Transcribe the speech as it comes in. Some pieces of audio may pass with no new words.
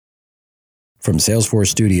From Salesforce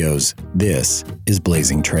Studios, this is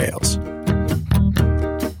Blazing Trails.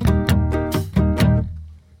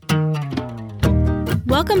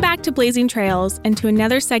 Welcome back to Blazing Trails and to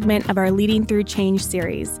another segment of our Leading Through Change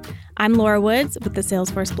series. I'm Laura Woods with the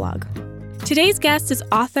Salesforce blog. Today's guest is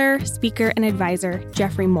author, speaker, and advisor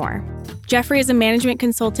Jeffrey Moore. Jeffrey is a management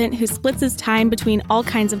consultant who splits his time between all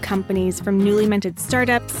kinds of companies, from newly minted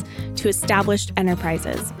startups to established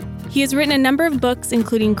enterprises. He has written a number of books,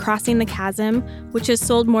 including Crossing the Chasm, which has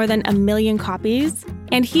sold more than 1 million copies,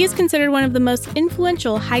 and he is considered one of the most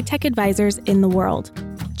influential high-tech advisors in the world.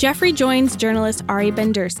 Jeffrey joins journalist Ari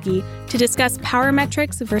Bendersky to discuss power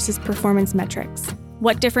metrics versus performance metrics,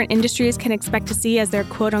 what different industries can expect to see as their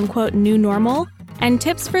quote-unquote new normal, and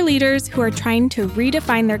tips for leaders who are trying to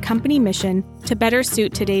redefine their company mission to better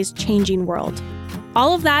suit today's changing world.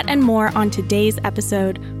 All of that and more on today's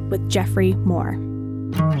episode with Jeffrey Moore.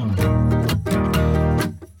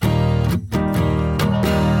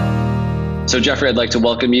 So Jeffrey, I'd like to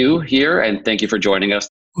welcome you here and thank you for joining us.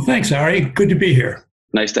 Well, thanks, Ari. Good to be here.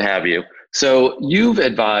 Nice to have you. So you've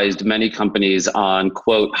advised many companies on,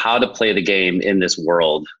 quote, how to play the game in this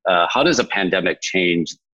world. How does a pandemic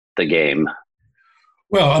change the game?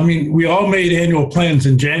 Well, I mean, we all made annual plans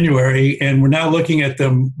in January, and we're now looking at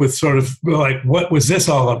them with sort of like, what was this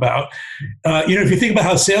all about? If you think about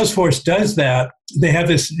how Salesforce does that, they have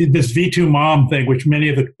this V2 MOM thing, which many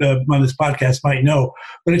of the on this podcast might know.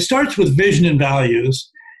 But it starts with vision and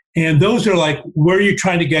values, and those are like, where are you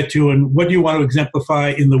trying to get to, and what do you want to exemplify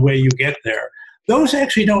in the way you get there? Those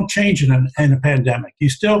actually don't change in a pandemic.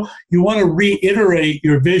 You want to reiterate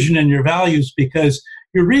your vision and your values because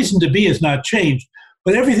your reason to be has not changed.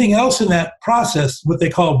 But everything else in that process, what they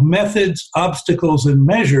call methods, obstacles, and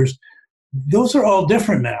measures, those are all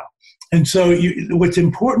different now. And so what's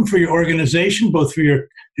important for your organization, both for your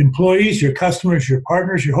employees, your customers, your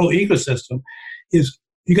partners, your whole ecosystem, is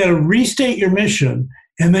you got to restate your mission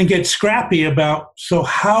and then get scrappy about, so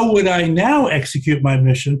how would I now execute my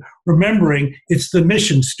mission, remembering it's the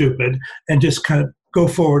mission, stupid, and just kind of go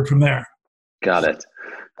forward from there. Got it.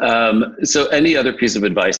 So any other piece of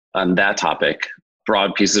advice on that topic?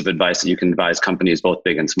 Broad pieces of advice that you can advise companies, both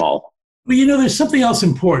big and small? Well, there's something else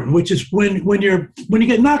important, which is when you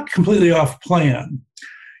get knocked completely off plan,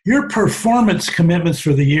 your performance commitments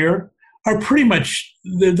for the year are pretty much,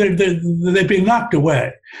 they've been knocked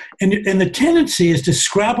away. And the tendency is to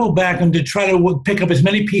scrabble back and to try to pick up as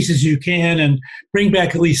many pieces as you can and bring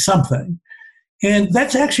back at least something. And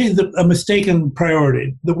that's actually a mistaken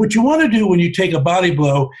priority. What you want to do when you take a body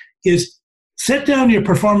blow is set down your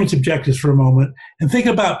performance objectives for a moment and think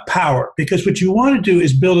about power, because what you want to do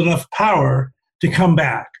is build enough power to come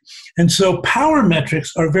back. And so power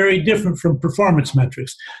metrics are very different from performance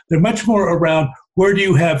metrics. They're much more around, where do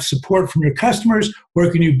you have support from your customers?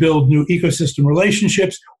 Where can you build new ecosystem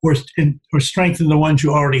relationships or strengthen the ones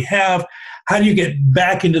you already have? How do you get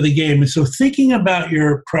back into the game? And so thinking about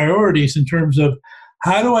your priorities in terms of,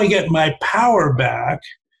 how do I get my power back,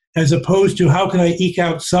 as opposed to how can I eke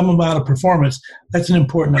out some amount of performance, that's an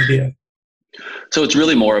important idea. So it's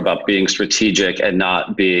really more about being strategic and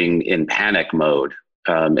not being in panic mode,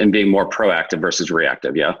 and being more proactive versus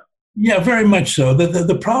reactive, yeah? Yeah, very much so.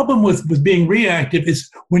 The problem with being reactive is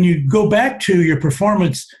when you go back to your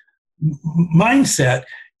performance mindset,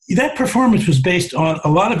 that performance was based on a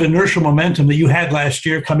lot of inertial momentum that you had last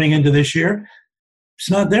year coming into this year.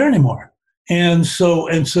 It's not there anymore. And so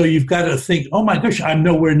you've got to think, oh my gosh, I'm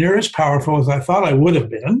nowhere near as powerful as I thought I would have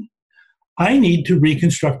been. I need to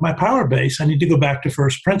reconstruct my power base. I need to go back to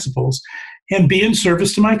first principles and be in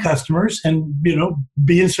service to my customers and,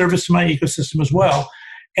 be in service to my ecosystem as well.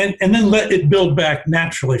 And then let it build back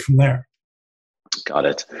naturally from there. Got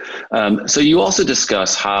it. So you also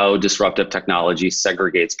discuss how disruptive technology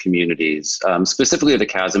segregates communities, specifically the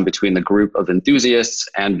chasm between the group of enthusiasts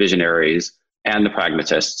and visionaries and the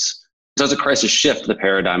pragmatists. Does a crisis shift the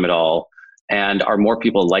paradigm at all? And are more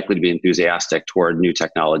people likely to be enthusiastic toward new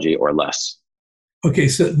technology or less? Okay,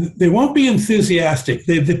 so they won't be enthusiastic.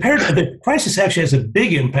 The crisis actually has a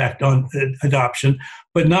big impact on adoption,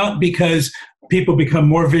 but not because people become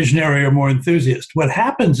more visionary or more enthusiast. What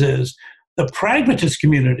happens is the pragmatist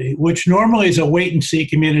community, which normally is a wait-and-see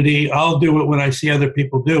community, I'll do it when I see other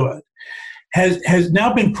people do it, has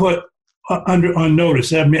now been put on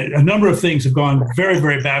notice. I mean, a number of things have gone very,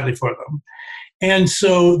 very badly for them. And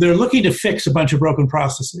so they're looking to fix a bunch of broken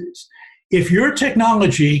processes. If your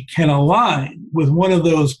technology can align with one of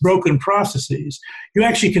those broken processes, you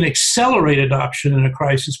actually can accelerate adoption in a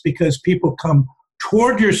crisis because people come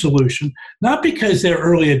toward your solution, not because they're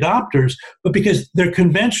early adopters, but because their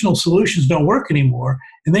conventional solutions don't work anymore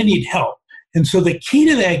and they need help. And so the key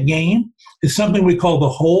to that game is something we call the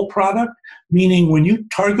whole product, meaning when you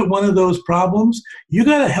target one of those problems, you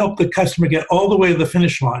got to help the customer get all the way to the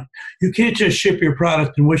finish line. You can't just ship your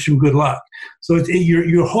product and wish them good luck. So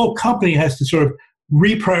your whole company has to sort of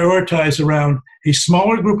reprioritize around a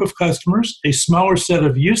smaller group of customers, a smaller set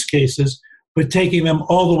of use cases, but taking them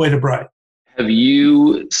all the way to bright. Have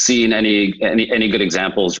you seen any good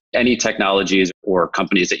examples, any technologies or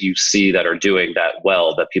companies that you see that are doing that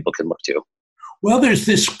well that people can look to? Well, there's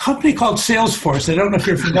this company called Salesforce. I don't know if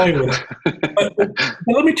you're familiar with it.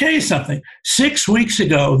 But let me tell you something. 6 weeks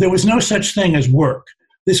ago, there was no such thing as work.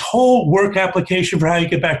 This whole work application for how you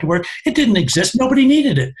get back to work, it didn't exist. Nobody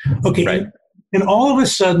needed it. Okay. Right. And all of a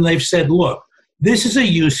sudden, they've said, look, this is a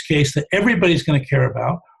use case that everybody's going to care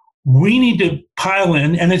about. We need to pile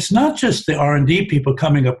in. And it's not just the R&D people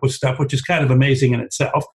coming up with stuff, which is kind of amazing in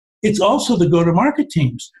itself. It's also the go-to-market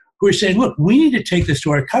teams who are saying, look, we need to take this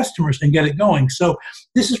to our customers and get it going. So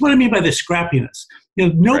this is what I mean by the scrappiness.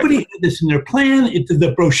 Nobody had this in their plan.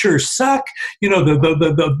 The brochures suck.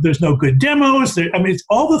 There's no good demos. It's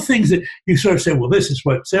all the things that you sort of say, well, this is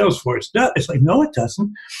what Salesforce does. It's like, no, it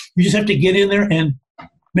doesn't. You just have to get in there and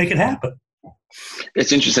make it happen.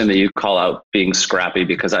 It's interesting that you call out being scrappy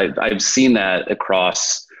because I've seen that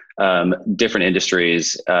across different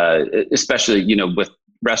industries, especially, with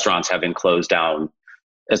restaurants having closed down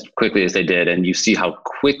as quickly as they did. And you see how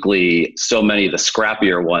quickly so many of the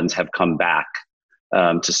scrappier ones have come back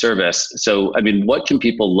to service. So, what can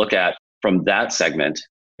people look at from that segment?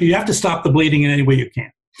 You have to stop the bleeding in any way you can.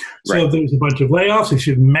 So There's a bunch of layoffs,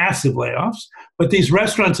 there's massive layoffs. But these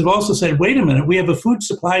restaurants have also said, wait a minute, we have a food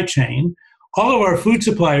supply chain. All of our food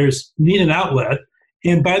suppliers need an outlet.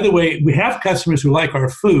 And by the way, we have customers who like our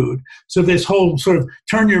food. So this whole sort of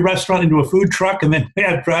turn your restaurant into a food truck and then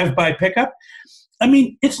have drive-by pickup.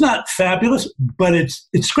 It's not fabulous, but it's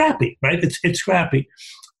scrappy, right? It's scrappy.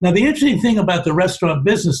 Now, the interesting thing about the restaurant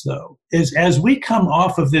business, though, is as we come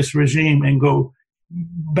off of this regime and go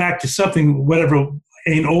back to something, whatever,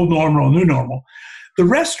 an old normal or new normal, the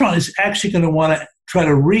restaurant is actually going to want to try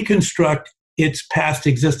to reconstruct its past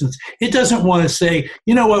existence. It doesn't want to say,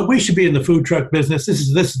 you know what, we should be in the food truck business. This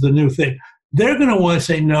is the new thing. They're going to want to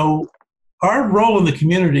say, no, our role in the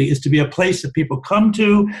community is to be a place that people come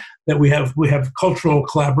to, that we have cultural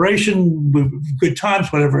collaboration, good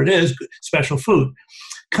times, whatever it is, special food.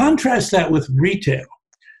 Contrast that with retail.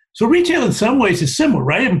 So retail in some ways is similar,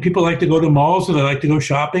 right? People like to go to malls and they like to go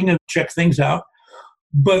shopping and check things out.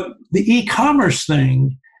 But the e-commerce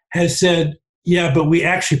thing has said, yeah, but we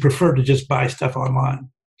actually prefer to just buy stuff online.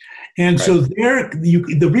 And so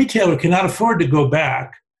the retailer cannot afford to go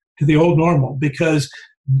back to the old normal because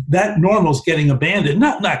that normal is getting abandoned,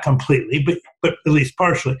 not completely, but at least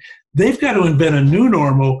partially. They've got to invent a new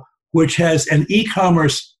normal, which has an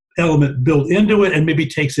e-commerce element built into it and maybe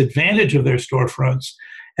takes advantage of their storefronts.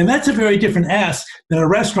 And that's a very different ask than a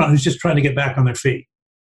restaurant who's just trying to get back on their feet.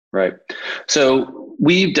 Right. So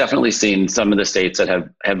we've definitely seen some of the states that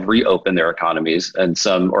have reopened their economies and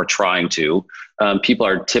some are trying to. People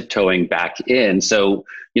are tiptoeing back in. So,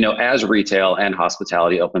 as retail and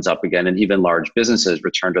hospitality opens up again and even large businesses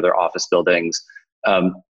return to their office buildings,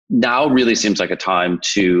 now really seems like a time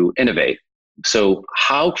to innovate. So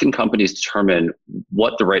how can companies determine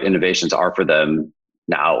what the right innovations are for them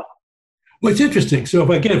now? Well, it's interesting. So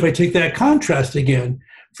if I take that contrast again,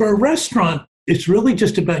 for a restaurant, it's really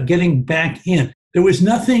just about getting back in. There was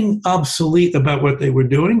nothing obsolete about what they were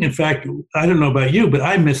doing. In fact, I don't know about you, but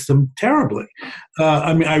I miss them terribly.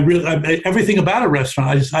 Everything about a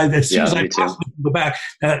restaurant, as soon as I possibly can go back,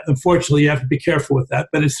 unfortunately, you have to be careful with that.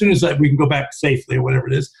 But as soon as we can go back safely or whatever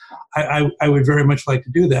it is, I would very much like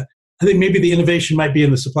to do that. I think maybe the innovation might be in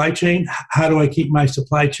the supply chain. How do I keep my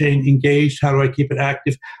supply chain engaged? How do I keep it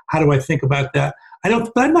active? How do I think about that?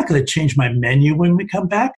 But I'm not going to change my menu when we come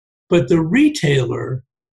back. But the retailer,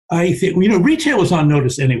 I think, retail was on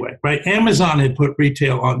notice anyway, right? Amazon had put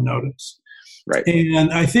retail on notice. Right.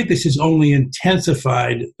 And I think this has only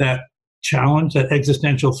intensified that challenge, that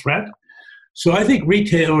existential threat. So I think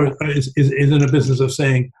retailer is in a business of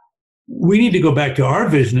saying, we need to go back to our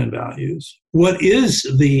vision and values. What is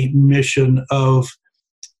the mission of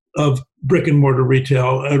brick and mortar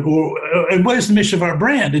retail, and what is the mission of our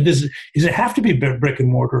brand? And does it have to be brick and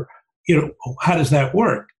mortar? How does that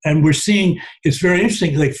work? And we're seeing, it's very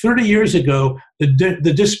interesting, like 30 years ago,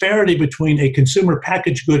 the disparity between a consumer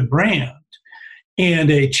packaged good brand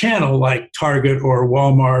and a channel like Target or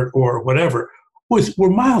Walmart or whatever were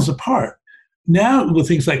miles apart. Now, with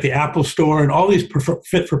things like the Apple Store and all these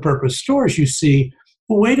fit-for-purpose stores, you see,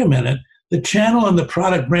 well, wait a minute, the channel and the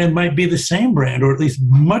product brand might be the same brand, or at least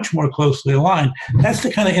much more closely aligned. That's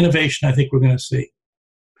the kind of innovation I think we're going to see.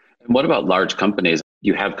 And what about large companies?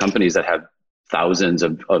 You have companies that have thousands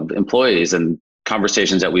of employees, and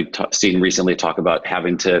conversations that we've seen recently talk about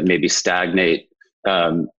having to maybe stagnate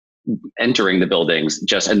entering the buildings,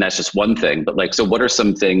 and that's just one thing. But so what are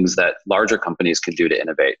some things that larger companies can do to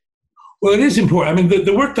innovate? Well, it is important. I mean,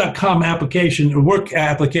 the work.com work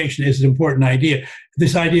application is an important idea.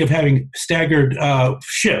 This idea of having staggered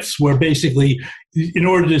shifts where basically in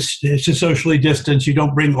order to socially distance, you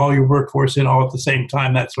don't bring all your workforce in all at the same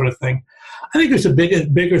time, that sort of thing. I think there's a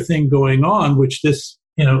bigger thing going on, which this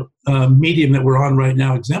medium that we're on right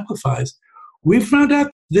now exemplifies. We found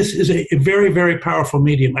out this is a very, very powerful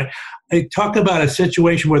medium. I talk about a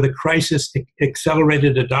situation where the crisis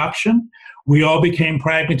accelerated adoption. We all became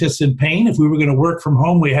pragmatists in pain. If we were going to work from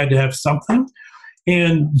home, we had to have something.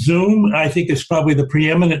 And Zoom, I think, is probably the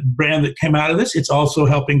preeminent brand that came out of this. It's also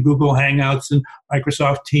helping Google Hangouts and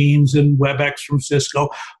Microsoft Teams and WebEx from Cisco.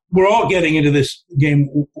 We're all getting into this game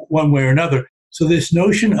one way or another. So this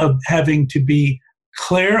notion of having to be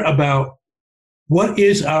clear about what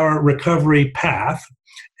is our recovery path.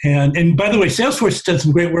 And by the way, Salesforce did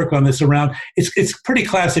some great work on this around, it's pretty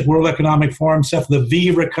classic World Economic Forum stuff, the V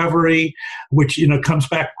recovery, which comes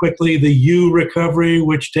back quickly, the U recovery,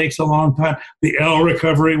 which takes a long time, the L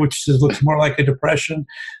recovery, which looks more like a depression.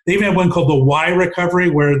 They even have one called the Y recovery,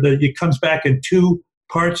 where it comes back in two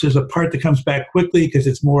parts. There's a part that comes back quickly because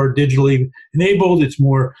it's more digitally enabled,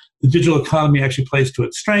 the digital economy actually plays to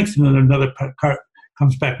its strengths, and then another part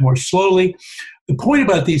comes back more slowly. The point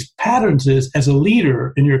about these patterns is, as a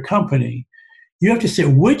leader in your company, you have to say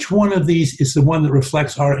which one of these is the one that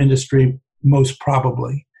reflects our industry most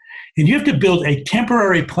probably. And you have to build a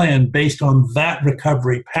temporary plan based on that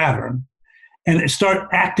recovery pattern and start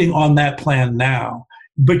acting on that plan now.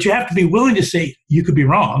 But you have to be willing to say you could be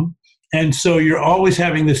wrong. And so you're always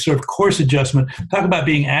having this sort of course adjustment. Talk about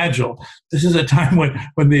being agile. This is a time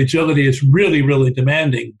when the agility is really, really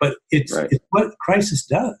demanding, but it's what crisis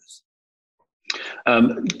does.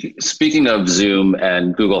 Speaking of Zoom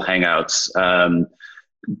and Google Hangouts,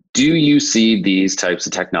 do you see these types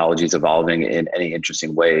of technologies evolving in any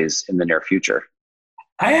interesting ways in the near future?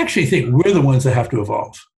 I actually think we're the ones that have to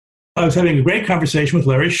evolve. I was having a great conversation with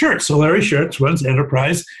Larry Schertz. So Larry Schertz runs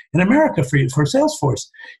enterprise in America for Salesforce.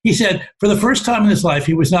 He said for the first time in his life,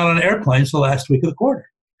 he was not on airplanes the last week of the quarter.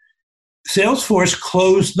 Salesforce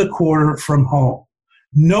closed the quarter from home.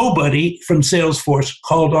 Nobody from Salesforce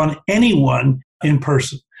called on anyone in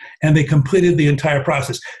person, and they completed the entire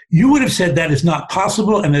process. You would have said that is not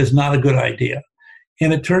possible and that is not a good idea.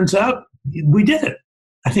 And it turns out we did it.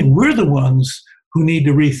 I think we're the ones who need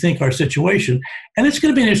to rethink our situation. And it's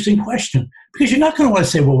going to be an interesting question, because you're not going to want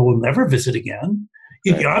to say, well, we'll never visit again.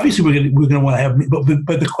 Right. Obviously, we're going to want to have,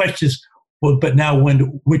 but the question is, well, but now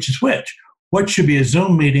which is which? What should be a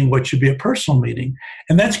Zoom meeting? What should be a personal meeting?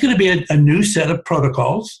 And that's going to be a new set of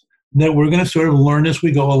protocols that we're going to sort of learn as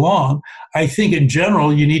we go along. I think in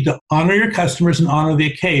general, you need to honor your customers and honor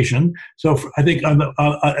the occasion. So I think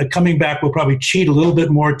coming back, we'll probably cheat a little bit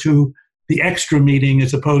more to the extra meeting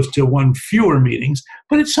as opposed to one fewer meetings.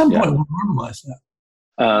 But at some point, we'll normalize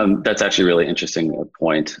that. That's actually a really interesting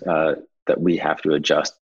point that we have to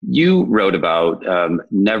adjust. You wrote about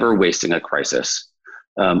never wasting a crisis.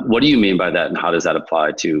 What do you mean by that, and how does that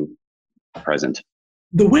apply to present?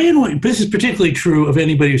 The way in which this is particularly true of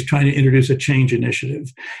anybody who's trying to introduce a change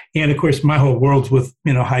initiative. And of course, my whole world's with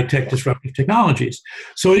high-tech disruptive technologies.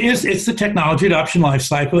 So it's the technology adoption life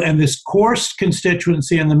cycle, and this coarse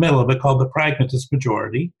constituency in the middle of it called the pragmatist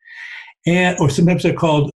majority, or sometimes they're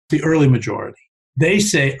called the early majority. They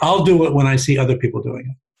say, I'll do it when I see other people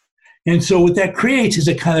doing it. And so what that creates is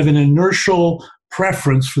a kind of an inertial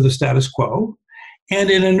preference for the status quo and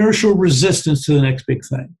an inertial resistance to the next big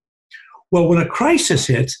thing. Well, when a crisis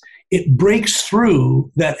hits, it breaks through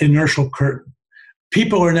that inertial curtain.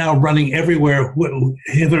 People are now running everywhere,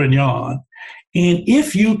 hither and yon. And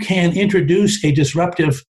if you can introduce a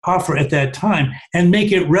disruptive offer at that time and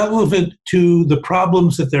make it relevant to the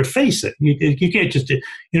problems that they're facing, you can't just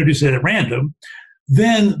introduce it at random,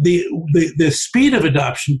 then the speed of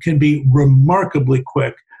adoption can be remarkably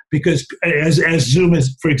quick. Because as Zoom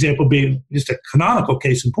is, for example, being just a canonical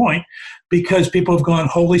case in point, because people have gone,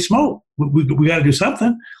 holy smoke, we got to do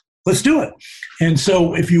something. Let's do it. And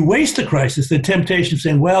so if you waste the crisis, the temptation of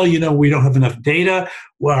saying, well, we don't have enough data,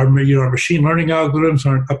 our machine learning algorithms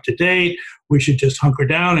aren't up to date, we should just hunker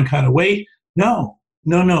down and kind of wait. No,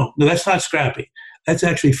 that's not scrappy. That's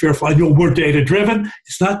actually fearful. I know we're data driven.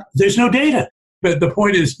 It's not, there's no data. But the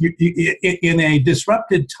point is, in a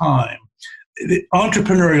disrupted time, the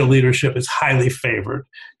entrepreneurial leadership is highly favored,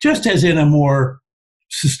 just as in a more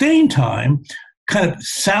sustained time, kind of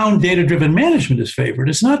sound data-driven management is favored.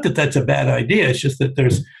 It's not that that's a bad idea. It's just that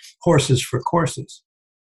there's horses for courses.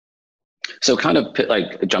 So kind of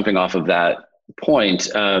like jumping off of that point,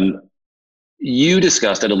 you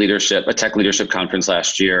discussed at a tech leadership conference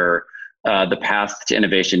last year, the path to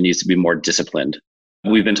innovation needs to be more disciplined.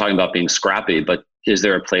 We've been talking about being scrappy, but is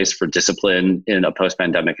there a place for discipline in a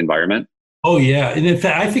post-pandemic environment? Oh yeah, and in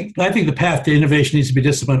fact, I think the path to innovation needs to be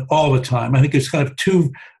disciplined all the time. I think there's kind of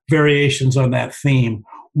two variations on that theme.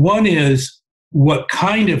 One is what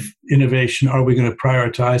kind of innovation are we going to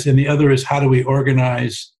prioritize, and the other is how do we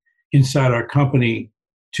organize inside our company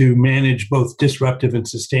to manage both disruptive and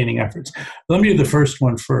sustaining efforts. Let me do the first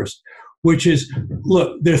one first, which is,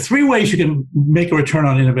 look, there are three ways you can make a return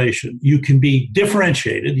on innovation. You can be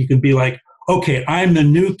differentiated. You can be like, okay, I am the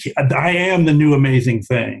new amazing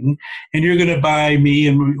thing, and you're going to buy me,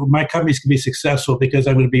 and my company's going to be successful because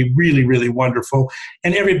I'm going to be really, really wonderful,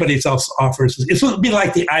 and everybody else offers. It's going to be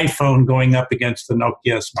like the iPhone going up against the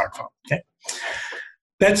Nokia smartphone. Okay,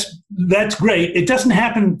 that's great. It doesn't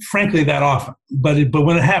happen, frankly, that often, but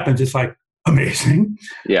when it happens, it's like amazing.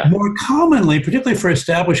 Yeah. More commonly, particularly for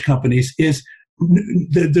established companies, is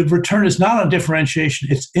the return is not on differentiation;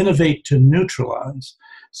 it's innovate to neutralize.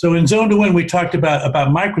 So in Zone to Win, we talked about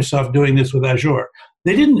Microsoft doing this with Azure.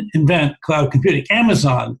 They didn't invent cloud computing.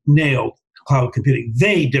 Amazon nailed cloud computing.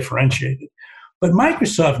 They differentiated. But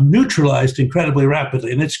Microsoft neutralized incredibly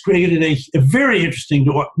rapidly, and it's created a very interesting,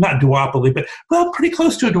 not duopoly, but pretty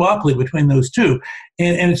close to a duopoly between those two.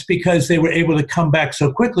 And it's because they were able to come back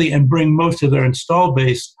so quickly and bring most of their install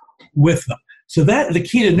base with them. So that the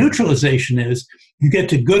key to neutralization is you get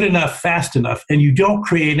to good enough, fast enough, and you don't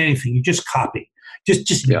create anything. You just copy.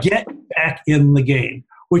 Just get back in the game,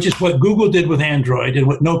 which is what Google did with Android and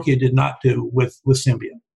what Nokia did not do with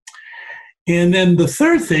Symbian. And then the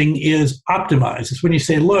third thing is optimize. It's when you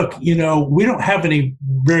say, look, we don't have any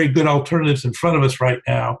very good alternatives in front of us right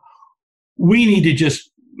now. We need to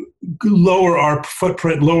just lower our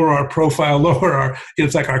footprint, lower our profile, lower our,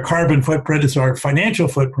 it's like our carbon footprint, it's our financial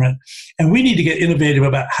footprint. And we need to get innovative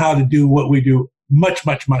about how to do what we do much,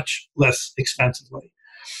 much, much less expensively.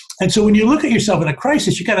 And so when you look at yourself in a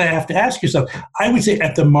crisis, you kind of have to ask yourself, I would say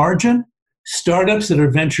at the margin, startups that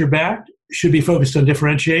are venture-backed should be focused on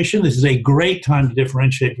differentiation. This is a great time to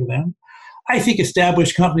differentiate for them. I think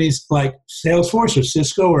established companies like Salesforce or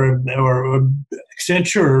Cisco or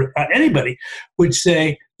Accenture or anybody would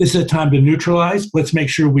say, this is a time to neutralize. Let's make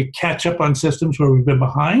sure we catch up on systems where we've been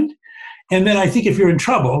behind. And then I think if you're in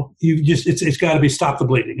trouble, it's got to be stop the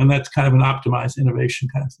bleeding. And that's kind of an optimized innovation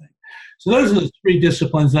kind of thing. So those are the three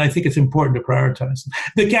disciplines, and I think it's important to prioritize them.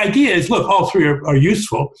 The idea is, look, all three are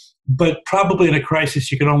useful, but probably in a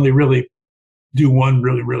crisis, you can only really do one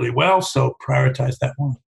really, really well. So prioritize that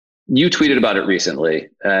one. You tweeted about it recently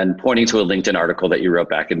and pointing to a LinkedIn article that you wrote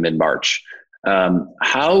back in mid-March.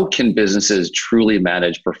 How can businesses truly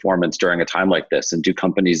manage performance during a time like this? And do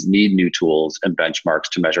companies need new tools and benchmarks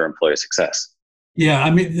to measure employee success? Yeah,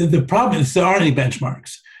 I mean, the problem is there aren't any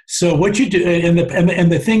benchmarks. So what you do, and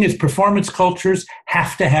the thing is, performance cultures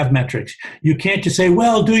have to have metrics. You can't just say,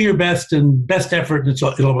 well, do your best and best effort, and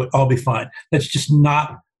it'll all be fine. That's just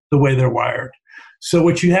not the way they're wired. So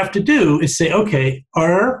what you have to do is say, okay,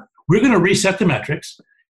 we're going to reset the metrics,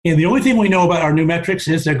 and the only thing we know about our new metrics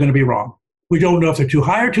is they're going to be wrong. We don't know if they're too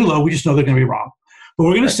high or too low. We just know they're going to be wrong. But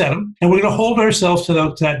we're going to set them, and we're going to hold ourselves to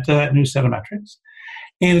that new set of metrics.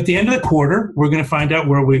 And at the end of the quarter, we're going to find out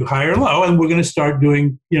where we high or low, and we're going to start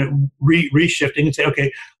doing, reshifting and say,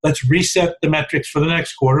 okay, let's reset the metrics for the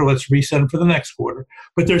next quarter. Let's reset them for the next quarter.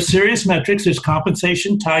 But there's serious metrics. There's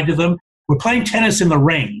compensation tied to them. We're playing tennis in the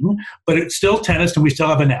rain, but it's still tennis, and we still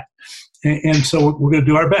have a net. And so we're going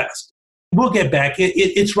to do our best. We'll get back.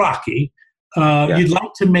 It's rocky. You'd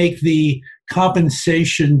like to make the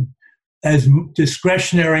compensation as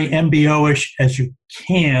discretionary, MBO-ish as you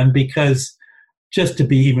can, because just to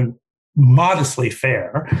be even modestly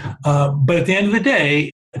fair. But at the end of the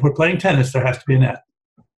day, if we're playing tennis, there has to be a net.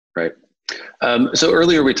 Right. So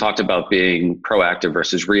earlier we talked about being proactive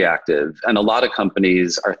versus reactive, and a lot of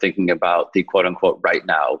companies are thinking about the quote unquote right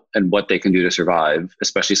now and what they can do to survive,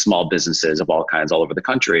 especially small businesses of all kinds all over the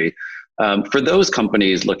country. For those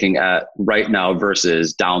companies looking at right now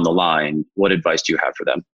versus down the line, what advice do you have for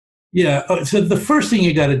them? Yeah. So the first thing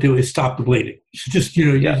you got to do is stop the bleeding. So just,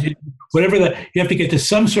 whatever that, you have to get to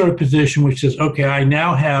some sort of position which says, okay, I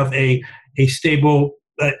now have a stable,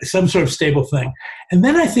 some sort of stable thing. And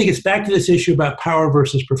then I think it's back to this issue about power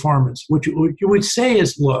versus performance. What you would say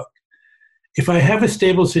is, look, if I have a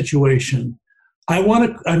stable situation, I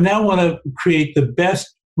now want to create the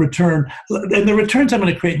best return. And the returns I'm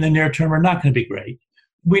going to create in the near term are not going to be great.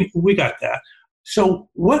 We got that. So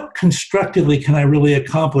what constructively can I really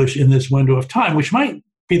accomplish in this window of time, which might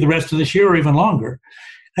be the rest of this year or even longer?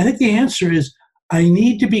 I think the answer is I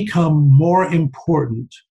need to become more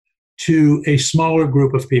important to a smaller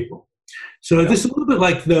group of people. So this is a little bit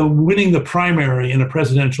like winning the primary in a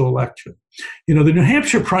presidential election. The New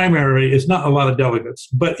Hampshire primary is not a lot of delegates,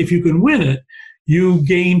 but if you can win it, you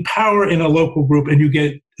gain power in a local group and you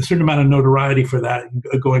get a certain amount of notoriety for that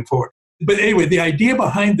going forward. But anyway, the idea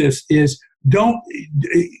behind this is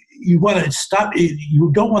you want to stop,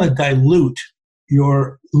 you don't want to dilute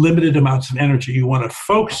your limited amounts of energy. You want to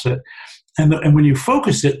focus it. And when you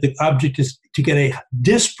focus it, the object is to get a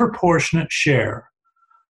disproportionate share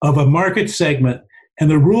of a market segment. And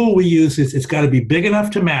the rule we use is it's got to be big enough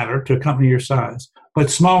to matter to a company your size, but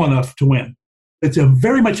small enough to win. It's a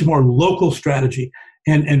very much more local strategy,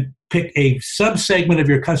 and pick a subsegment of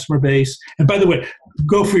your customer base. And by the way,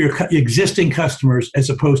 go for your existing customers as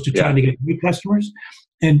opposed to trying to get new customers,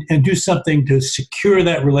 and do something to secure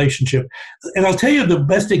that relationship. And I'll tell you the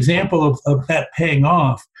best example of that paying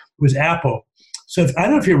off was Apple. So I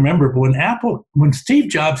don't know if you remember, but when Steve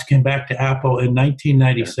Jobs came back to Apple in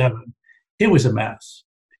 1997, it was a mess.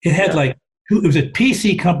 It had it was a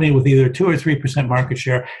PC company with either 2 or 3% market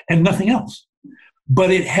share and nothing else.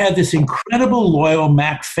 But it had this incredible loyal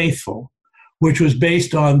Mac faithful, which was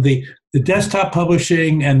based on the desktop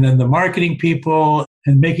publishing and then the marketing people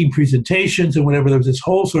and making presentations and whatever. There was this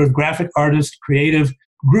whole sort of graphic artist, creative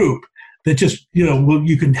group that just,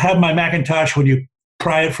 you can have my Macintosh when you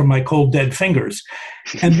pry it from my cold, dead fingers.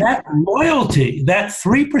 And that loyalty, that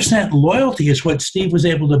 3% loyalty is what Steve was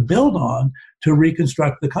able to build on to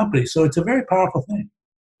reconstruct the company. So it's a very powerful thing.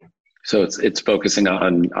 So it's focusing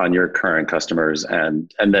on your current customers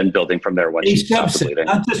and then building from there once you stop depleting.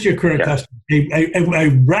 Not just your current customers, a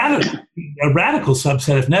radical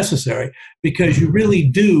subset if necessary, because you really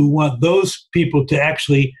do want those people to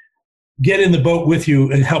actually get in the boat with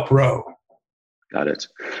you and help row. Got it.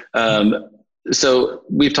 So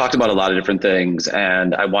we've talked about a lot of different things,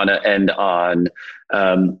 and I want to end on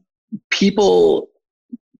people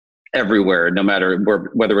everywhere, no matter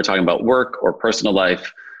whether we're talking about work or personal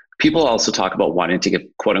life. People also talk about wanting to get,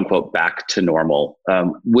 quote unquote, back to normal.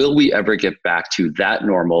 Will we ever get back to that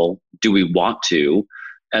normal? Do we want to?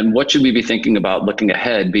 And what should we be thinking about looking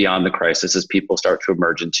ahead beyond the crisis as people start to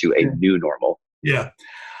emerge into a new normal? Yeah.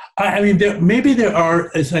 I mean, maybe there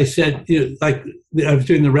are, as I said, like I was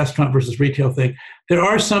doing the restaurant versus retail thing, there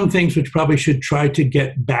are some things which probably should try to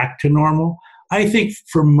get back to normal. I think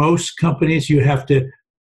for most companies, you have to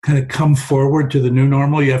kind of come forward to the new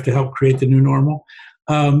normal. You have to help create the new normal.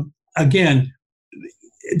 Again,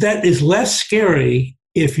 that is less scary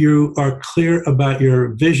if you are clear about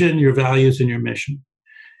your vision, your values, and your mission.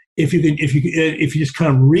 If you just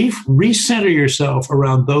kind of recenter yourself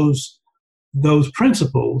around those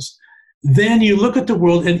principles, then you look at the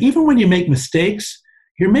world, and even when you make mistakes,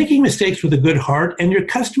 you're making mistakes with a good heart, and your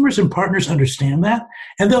customers and partners understand that,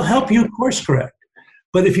 and they'll help you course correct.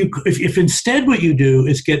 But if instead what you do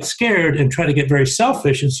is get scared and try to get very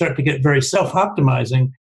selfish and start to get very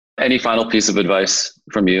self-optimizing. Any final piece of advice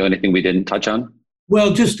from you? Anything we didn't touch on?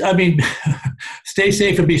 Well, stay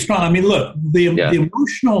safe and be strong. I mean, look, the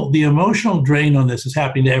emotional drain on this is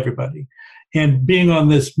happening to everybody. And being on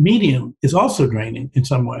this medium is also draining in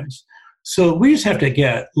some ways. So we just have to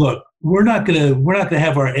we're not gonna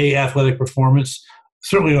have our athletic performance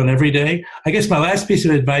certainly on every day. I guess my last piece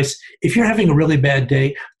of advice, if you're having a really bad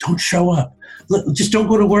day, don't show up. Just don't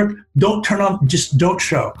go to work. Don't turn on, just don't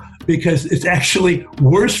show, because it's actually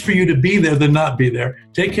worse for you to be there than not be there.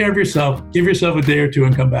 Take care of yourself, give yourself a day or two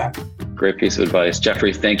and come back. Great piece of advice.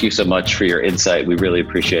 Jeffrey, thank you so much for your insight. We really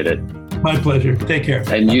appreciate it. My pleasure. Take care.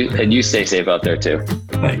 And you stay safe out there too.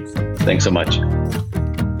 Thanks. Thanks so much.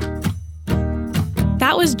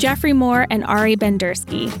 That was Jeffrey Moore and Ari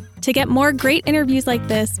Bendersky. To get more great interviews like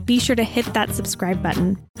this, be sure to hit that subscribe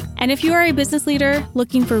button. And if you are a business leader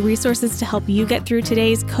looking for resources to help you get through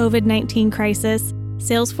today's COVID-19 crisis,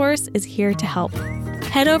 Salesforce is here to help.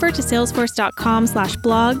 Head over to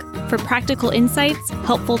salesforce.com/blog for practical insights,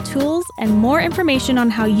 helpful tools, and more information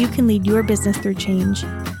on how you can lead your business through change.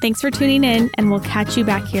 Thanks for tuning in, and we'll catch you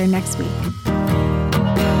back here next week.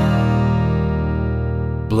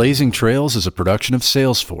 Blazing Trails is a production of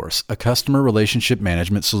Salesforce, a customer relationship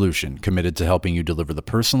management solution committed to helping you deliver the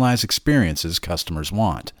personalized experiences customers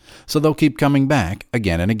want, so they'll keep coming back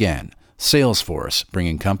again and again. Salesforce,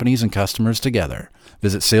 bringing companies and customers together.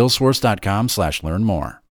 Visit salesforce.com/learn more.